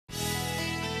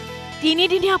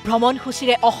তিনিদিনীয়া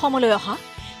ভ্ৰমণসূচীৰে অসমলৈ অহা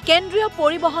কেন্দ্ৰীয়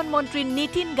পৰিবহণ মন্ত্ৰী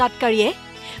নীতিন গাডকাৰীয়ে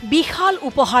বিশাল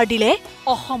উপহাৰ দিলে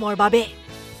অসমৰ বাবে।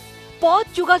 পথ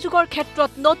যোগাযোগৰ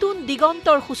ক্ষেত্ৰত নতুন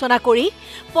দিগন্তৰ সূচনা কৰি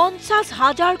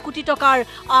 50,000 কোটি টকাৰ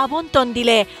আবণ্টন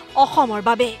দিলে অসমৰ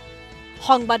বাবে।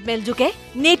 সংবাদমেলযোগে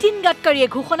নীতিন গাডকাৰীয়ে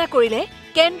ঘোষণা কৰিলে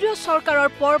কেন্দ্ৰীয় চৰকাৰৰ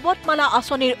পৰ্বতমালা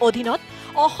আঁচনিৰ অধীনত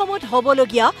অসমত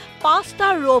হ'বলগীয়া 5টা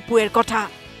ৰ'পৱেৰ কথা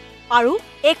আৰু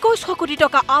 2100 কোটি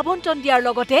টকা আবণ্টন দিয়াৰ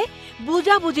লগতে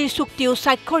বুজাবুজিৰ চুক্তিও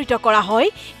স্বাক্ষৰিত কৰা হয়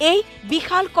এই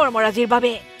বিশাল কৰ্মৰাজিৰ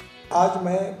বাবে। आज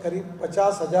मैं करीब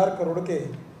 50,000 करोड़ के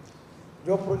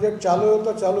जो प्रोजेक्ट चालू है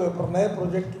तो चालू है, पर नए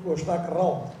प्रोजेक्ट की घोषणा कर रहा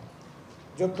हूँ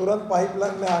जो तुरंत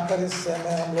पाइपलाइन में आकर इस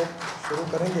समय हम लोग शुरू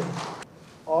करेंगे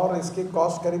और इसकी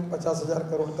कॉस्ट करीब 50,000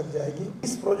 करोड़ तक जाएगी।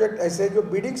 इस प्रोजेक्ट ऐसे जो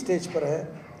बिडिंग स्टेज पर है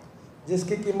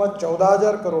जिसकी कीमत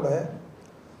 14,000 करोड़ है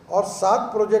और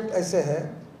 7 प्रोजेक्ट ऐसे हैं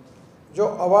जो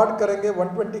अवार्ड करेंगे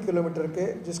 120 किलोमीटर के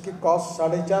जिसकी कॉस्ट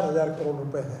 4,500 करोड़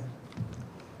रुपए है।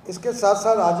 इसके साथ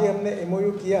साथ आज ही हमने MOU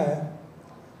किया है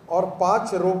और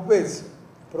 5 रोपवेज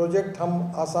प्रोजेक्ट हम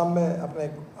आसाम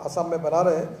में बना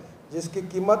रहे हैं जिसकी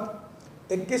कीमत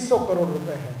 2100 करोड़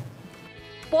रुपए है।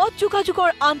 পথ যোগাযোগৰ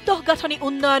আন্তঃগাঁথনি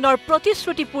উন্নয়নৰ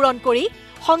প্ৰতিশ্ৰুতি পূৰণ কৰি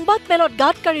সংবাদমেলত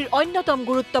গাডকাৰীৰ অন্যতম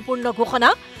গুৰুত্বপূৰ্ণ ঘোষণা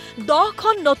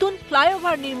 10খন নতুন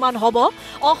ফ্লাইঅভাৰ নিৰ্মাণ হ'ব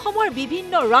অসমৰ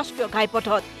বিভিন্ন ৰাষ্ট্ৰীয়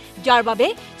ঘাইপথত, যাৰ বাবে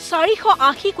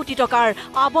 480 কোটি টকাৰ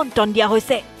আবণ্টন দিয়া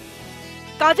হৈছে।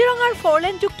 কাজিৰঙাৰ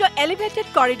ফ'ৰলেনযুক্ত এলিভেটেড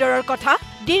কৰিডৰৰ কথা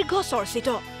দীৰ্ঘ চৰ্চিত।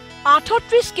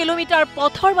 38 কিলোমিটাৰ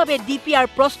পথৰ বাবে DPR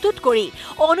প্ৰস্তুত কৰি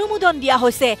অনুমোদন দিয়া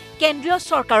হৈছে কেন্দ্ৰীয়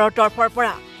চৰকাৰৰ তৰফৰ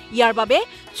পৰা। ইয়াৰ বাবে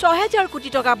 6,000 কোটি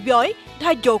টকা ব্যয়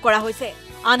ধাৰ্যও কৰা হৈছে।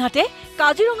 আনহাতে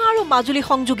কাজিৰঙা আৰু মাজুলী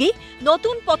সংযোগী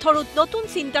নতুন পথৰোত নতুন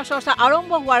চিন্তা চৰ্চা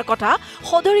আৰম্ভ হোৱাৰ কথা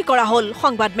সদৰি কৰা হ'ল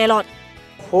সংবাদমেলত।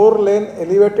 4 लेन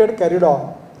एलिवेटेड कॉरिडोर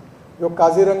जो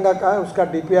काजीरंगा का है उसका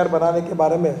DPR बनाने के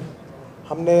बारे में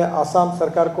हमने आसाम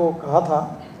सरकार को कहा था।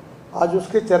 आज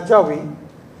उसकी चर्चा हुई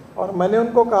और मैंने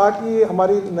उनको कहा कि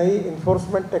हमारी नई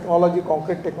इन्फोर्समेंट टेक्नोलॉजी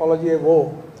कॉन्क्रीट टेक्नोलॉजी है वो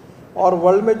और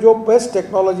वर्ल्ड में जो बेस्ट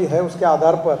टेक्नोलॉजी है उसके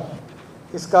आधार पर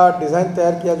इसका डिज़ाइन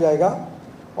तैयार किया जाएगा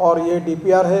और ये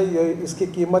DPR है, ये इसकी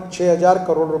कीमत 6,000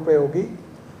 करोड़ रुपए होगी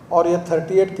और ये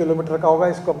 38 किलोमीटर का होगा।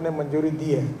 इसको हमने मंजूरी दी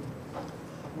है।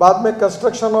 बाद में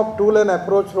construction of 2 lane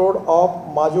approach road of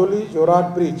Majuli जोराट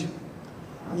bridge,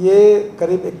 ये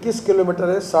करीब 21 किलोमीटर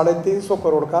है, 350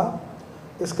 करोड़ का।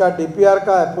 इसका DPR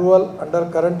का approval under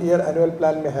current year annual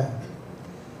plan में है।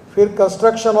 फिर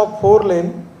construction of 4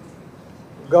 lane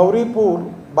Gauripur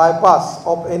bypass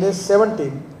of NH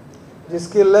 17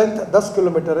 जिसकी लेंथ 10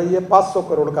 किलोमीटर है, ये 500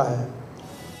 करोड़ का है।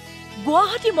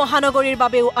 गुवाहाटी महानगरीर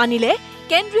बाবেও আনিলে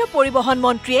কেন্দ্ৰীয় পৰিবহণ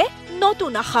মন্ত্ৰীয়ে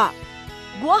নতুন আশা।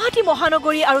 গুৱাহাটী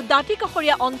মহানগৰী আৰু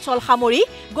দাঁতিকাষৰীয়া অঞ্চল সামৰি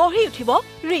গঢ়ি উঠিব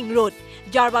ৰিং ৰোড,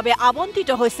 যাৰ বাবে আবণ্টিত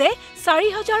হৈছে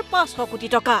 4,500 কোটি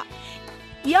টকা।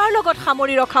 ইয়াৰ লগত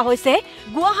সামৰি ৰখা হৈছে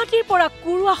গুৱাহাটীৰ পৰা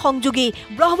কুৰুৱা সংযোগী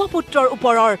ব্ৰহ্মপুত্ৰৰ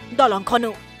ওপৰৰ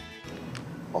দলংখনো।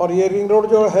 और ये रिंग रोड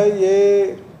जो है ये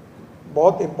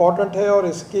बहुत इम्पोर्टेंट है और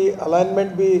इसकी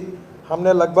अलाइनमेंट भी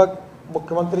हमने लगभग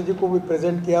मुख्यमंत्री जी को भी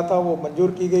प्रेजेंट किया था, वो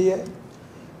मंजूर की गई है।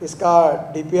 इसका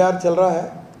DPR चल रहा है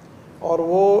और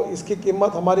वो इसकी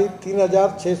कीमत हमारी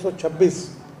 3,626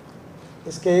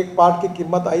 इसके एक पार्ट की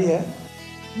कीमत आई है।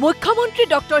 মুখ্যমন্ত্ৰী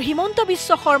ডক্টৰ হিমন্ত বিশ্ব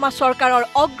শৰ্মা চৰকাৰৰ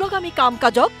অগ্ৰগামী কাম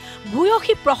কাজক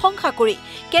ভূয়সী প্ৰশংসা কৰি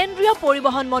কেন্দ্ৰীয়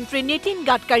পৰিবহণ মন্ত্ৰী নীতিন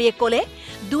গাডকাৰীয়ে ক'লে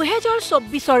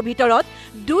 2024ৰ ভিতৰত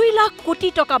 2 লাখ কোটি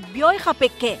টকা ব্যয়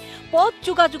সাপেক্ষে পথ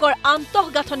যোগাযোগৰ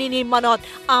আন্তঃগাঁথনি নিৰ্মাণত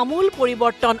আমূল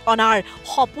পৰিৱৰ্তন অনাৰ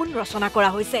সপোন ৰচনা কৰা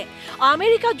হৈছে।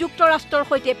 আমেৰিকা যুক্তৰাষ্ট্ৰৰ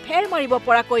সৈতে ফেৰ মাৰিব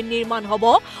পৰাকৈ নিৰ্মাণ হ'ব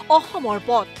অসমৰ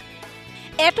পথ।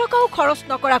 এটকাও খৰচ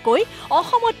নকৰাকৈ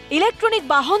অসমত ইলেক্ট্ৰনিক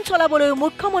বাহন চলাবলৈ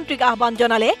মুখ্যমন্ত্ৰীক আহ্বান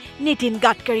জনালে নীতিন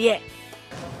গাডকাৰীয়ে।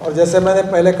 और जैसे मैंने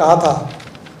पहले कहा था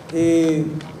कि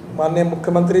माननीय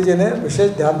मुख्यमंत्री जी ने विशेष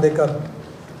ध्यान देकर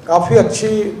काफ़ी अच्छी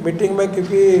मीटिंग में,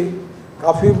 क्योंकि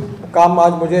काफ़ी काम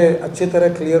आज मुझे अच्छी तरह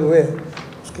क्लियर हुए,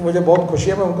 उसकी मुझे बहुत खुशी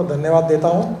है, मैं उनको धन्यवाद देता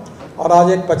हूँ। और आज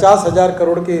एक 50,000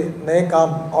 करोड़ के नए काम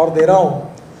और दे रहा हूँ।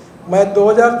 मैं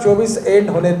 2024 एंड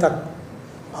होने तक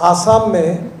आसाम में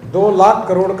 2 लाख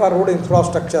करोड़ का रोड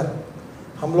इंफ्रास्ट्रक्चर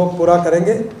हम लोग पूरा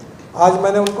करेंगे। आज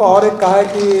मैंने उनको और एक कहा है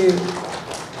कि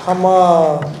हम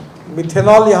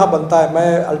मिथेनॉल यहाँ बनता है,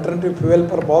 मैं अल्टरनेटिव फ्यूल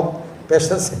पर बहुत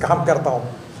पैशन से काम करता हूँ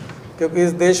क्योंकि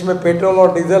इस देश में पेट्रोल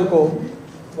और डीजल को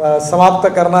समाप्त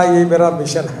करना ये मेरा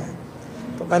मिशन है।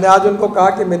 तो मैंने आज उनको कहा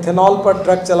कि मिथेनॉल पर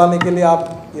ट्रक चलाने के लिए आप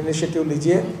इनिशिएटिव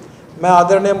लीजिए। मैं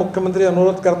आदरणीय मुख्यमंत्री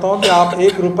अनुरोध करता हूँ कि आप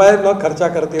 1 रुपये न खर्चा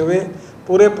करते हुए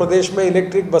पूरे प्रदेश में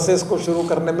इलेक्ट्रिक बसेस को शुरू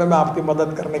करने में मैं आपकी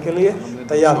मदद करने के लिए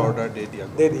तैयार हूँ।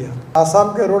 दे दिया। आसाम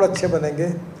के रोड अच्छे बनेंगे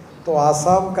तो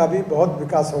आसाम का भी बहुत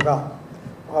विकास होगा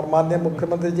और माननीय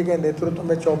मुख्यमंत्री जी के नेतृत्व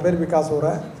में चौपेर विकास हो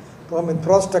रहा है। तो हम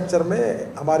इंफ्रास्ट्रक्चर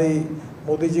में हमारी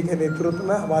मोदी जी के नेतृत्व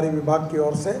में हमारी विभाग की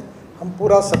ओर से हम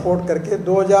पूरा सपोर्ट करके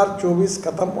 2024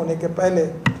 ख़त्म होने के पहले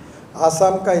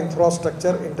आसाम का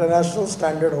इंफ्रास्ट्रक्चर इंटरनेशनल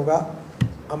स्टैंडर्ड होगा,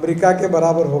 अमेरिका के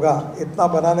बराबर होगा, इतना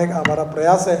बनाने का हमारा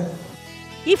प्रयास है।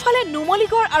 इफाले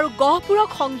नुमलीगढ़ और गहपुरक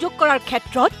संयोग करार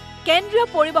क्षेत्रत केंद्रीय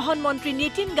परिवहन मंत्री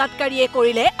नितिन गडकारीये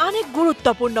करिले आन एक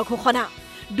गुरुत्वपूर्ण घोषणा।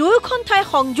 दुयोখন ठाई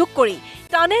संयोग करी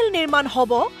टानेल निर्माण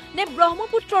हब ने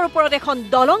ब्रह्मपुत्ৰৰ ওপৰত এখন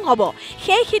দলং हब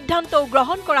সেই সিদ্ধান্ত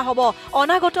গ্ৰহণ কৰা হব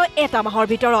অনাগত এটা মাহৰ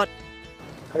ভিতৰত।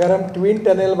 अगर हम ट्विन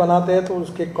टनल बनाते हैं तो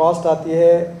उसकी कॉस्ट आती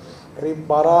है करीब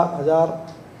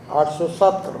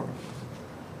 12,807 करोड़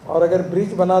और अगर ब्रिज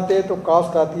बनाते हैं तो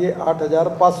कॉस्ट आती है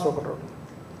 8,500 करोड़।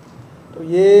 तो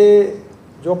ये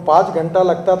जो 5 घंटा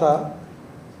लगता था,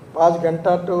 5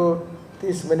 घंटा तो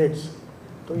 30 मिनट्स,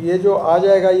 तो ये जो आ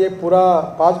जाएगा ये पूरा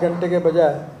 5 घंटे के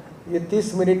बजाय ये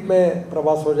 30 मिनट में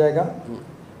प्रवास हो जाएगा।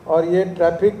 और ये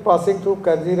traffic passing through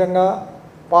Kaziranga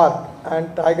park and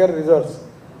tiger reserves,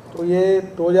 तो ये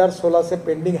 2016 से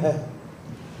पेंडिंग है।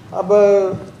 अब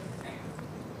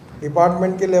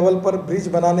डिपार्टमेंट के लेवल पर ब्रिज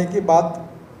बनाने की बात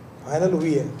फाइनल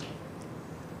हुई है।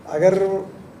 अगर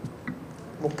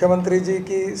मुख्यमंत्री जी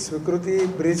की स्वीकृति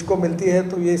ब्रिज को मिलती है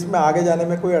तो ये इसमें आगे जाने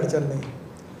में कोई अड़चन नहीं।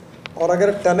 और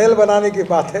अगर टनल बनाने की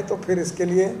बात है तो फिर इसके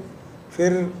लिए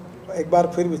फिर एक बार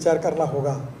फिर विचार करना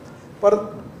होगा। पर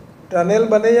टनल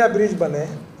बने या ब्रिज बने,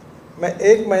 मैं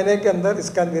 1 महीने के अंदर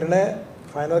इसका निर्णय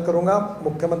फाइनल करूंगा।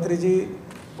 मुख्यमंत्री जी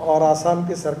और आसाम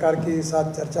की सरकार के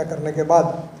साथ चर्चा करने के बाद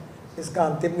इसका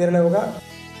अंतिम निर्णय होगा।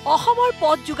 অসমৰ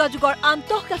পথ যোগাযোগৰ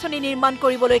আন্তঃগাঁথনি নিৰ্মাণ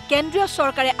কৰিবলৈ কেন্দ্ৰীয়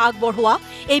চৰকাৰে আগবঢ়োৱা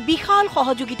এই বিশাল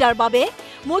সহযোগিতাৰ বাবে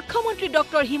মুখ্যমন্ত্ৰী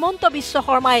ডক্টৰ হিমন্ত বিশ্ব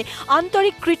শৰ্মাই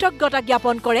আন্তৰিক কৃতজ্ঞতা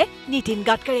জ্ঞাপন কৰে নীতিন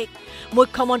গাডকাৰীক।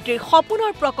 মুখ্যমন্ত্ৰীৰ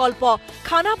সপোনৰ প্ৰকল্প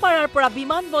খানাপাৰাৰ পৰা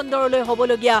বিমানবন্দৰলৈ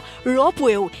হ'বলগীয়া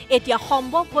ৰপৱেও এতিয়া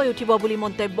সম্ভৱ হৈ উঠিব বুলি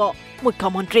মন্তব্য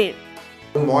মুখ্যমন্ত্ৰীৰ।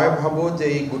 মই ভাবোঁ যে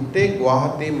এই গোটেই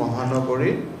গুৱাহাটী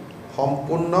মহানগৰীৰ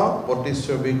সম্পূৰ্ণ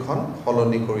প্ৰতিচ্ছবিখন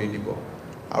সলনি কৰি দিব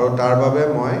আৰু তাৰ বাবে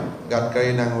মই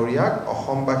গাডকাৰী ডাঙৰীয়াক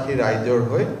অসমবাসী ৰাইজৰ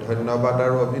হৈ ধন্যবাদ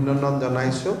আৰু অভিনন্দন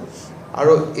জনাইছোঁ।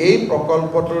 আৰু এই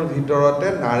প্ৰকল্পটোৰ ভিতৰতে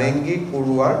নাৰেংগী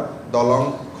কুৰুৱাৰ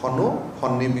দলংখনো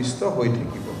সন্নিৱিষ্ট হৈ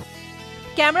থাকিব।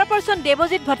 কেমেৰা পাৰ্চন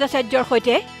দেৱজিৎ ভট্টাচাৰ্যৰ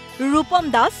সৈতে ৰূপম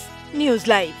দাস, নিউজ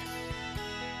লাইভ।